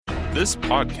This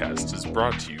podcast is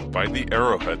brought to you by the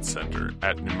Arrowhead Center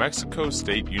at New Mexico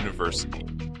State University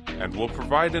and will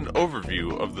provide an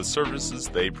overview of the services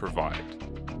they provide.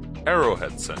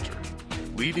 Arrowhead Center,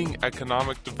 leading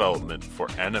economic development for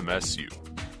NMSU.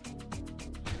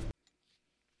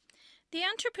 The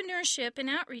Entrepreneurship and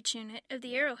Outreach Unit of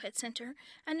the Arrowhead Center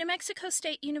at New Mexico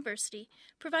State University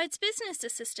provides business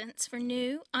assistance for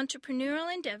new entrepreneurial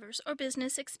endeavors or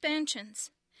business expansions.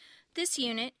 This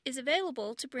unit is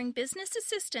available to bring business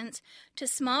assistance to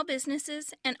small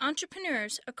businesses and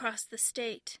entrepreneurs across the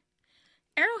state.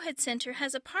 Arrowhead Center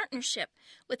has a partnership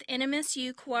with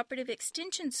NMSU Cooperative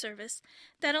Extension Service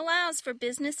that allows for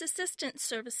business assistance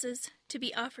services to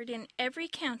be offered in every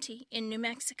county in New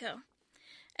Mexico.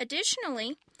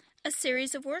 Additionally, a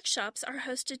series of workshops are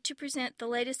hosted to present the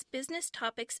latest business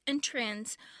topics and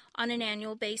trends on an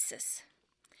annual basis.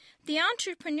 The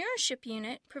Entrepreneurship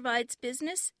Unit provides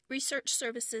business research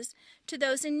services to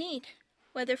those in need,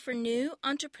 whether for new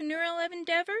entrepreneurial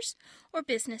endeavors or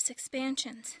business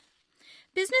expansions.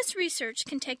 Business research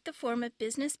can take the form of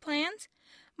business plans,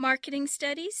 marketing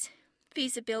studies,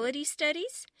 feasibility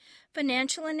studies,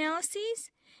 financial analyses,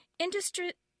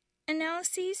 industry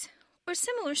analyses, or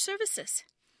similar services.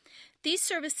 These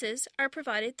services are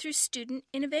provided through student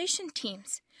innovation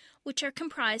teams, which are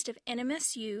comprised of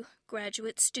NMSU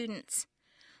graduate students.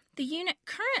 The unit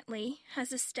currently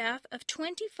has a staff of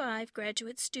 25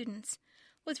 graduate students,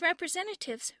 with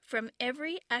representatives from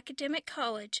every academic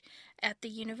college at the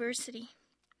university.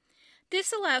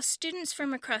 This allows students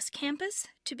from across campus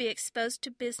to be exposed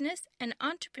to business and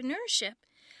entrepreneurship,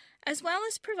 as well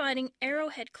as providing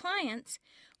Arrowhead clients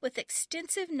with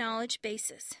extensive knowledge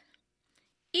bases.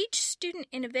 Each student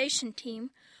innovation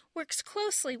team works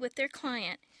closely with their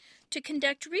client to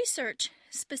conduct research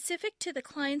specific to the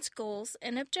client's goals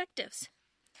and objectives.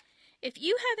 If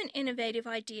you have an innovative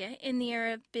idea in the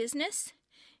area of business,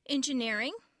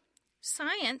 engineering,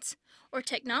 science, or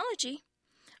technology,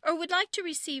 or would like to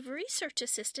receive research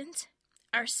assistance,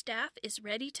 our staff is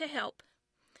ready to help.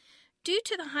 Due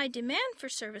to the high demand for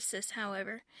services,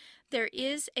 however, there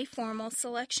is a formal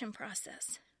selection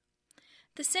process.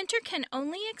 The center can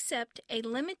only accept a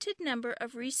limited number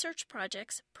of research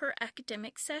projects per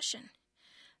academic session.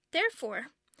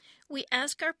 Therefore, we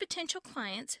ask our potential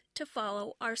clients to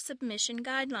follow our submission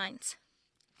guidelines.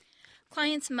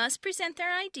 Clients must present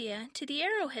their idea to the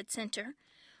Arrowhead Center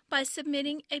by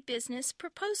submitting a business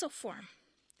proposal form.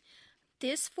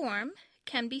 This form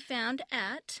can be found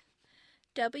at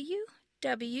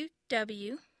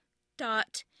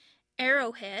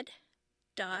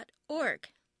www.arrowhead.org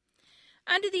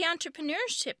under the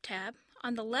Entrepreneurship tab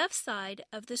on the left side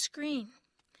of the screen.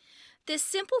 This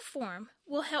simple form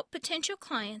will help potential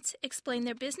clients explain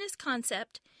their business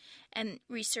concept and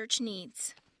research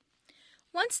needs.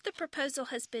 Once the proposal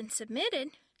has been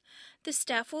submitted, the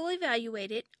staff will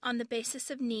evaluate it on the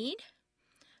basis of need,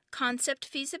 concept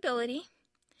feasibility,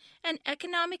 and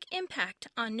economic impact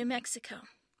on New Mexico.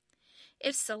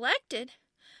 If selected,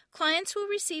 clients will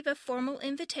receive a formal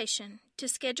invitation to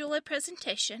schedule a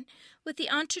presentation with the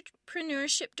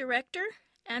Entrepreneurship Director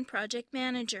and Project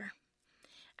Manager.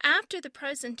 After the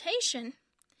presentation,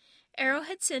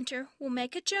 Arrowhead Center will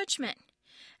make a judgment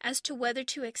as to whether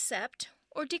to accept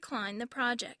or decline the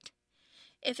project.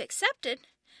 If accepted,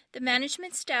 the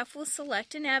management staff will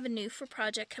select an avenue for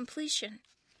project completion.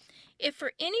 If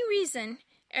for any reason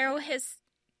Arrowhead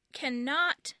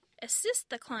cannot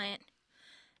assist the client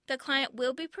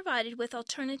will be provided with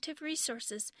alternative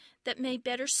resources that may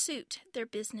better suit their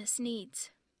business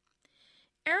needs.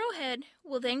 Arrowhead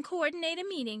will then coordinate a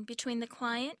meeting between the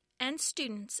client and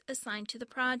students assigned to the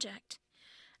project.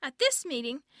 At this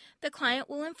meeting, the client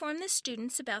will inform the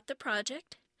students about the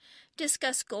project,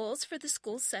 discuss goals for the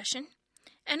school session,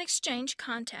 and exchange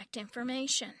contact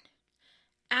information.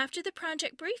 After the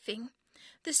project briefing,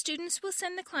 the students will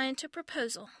send the client a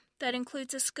proposal that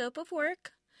includes a scope of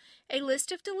work, a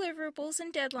list of deliverables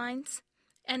and deadlines,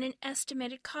 and an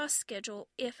estimated cost schedule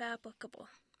if applicable.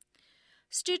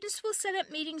 Students will set up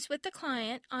meetings with the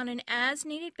client on an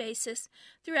as-needed basis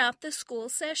throughout the school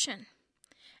session.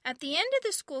 At the end of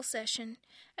the school session,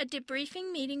 a debriefing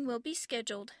meeting will be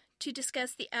scheduled to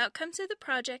discuss the outcomes of the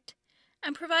project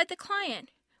and provide the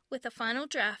client with a final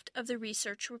draft of the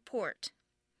research report.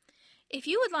 If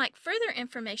you would like further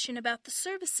information about the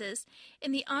services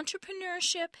in the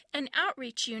Entrepreneurship and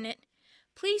Outreach Unit,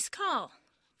 please call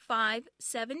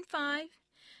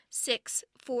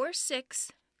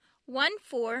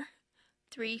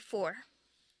 575-646-1434.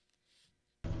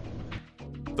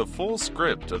 The full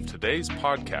script of today's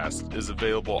podcast is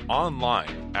available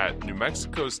online at New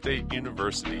Mexico State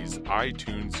University's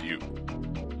iTunes U.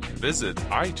 Visit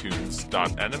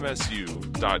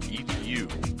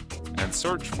itunes.nmsu.edu and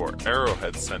search for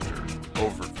Arrowhead Center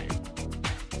Overview.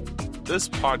 This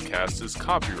podcast is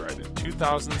copyrighted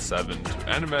 2007 to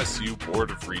NMSU Board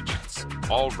of Regents,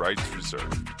 all rights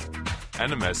reserved.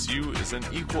 NMSU is an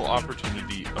equal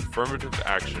opportunity affirmative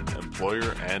action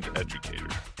employer and educator.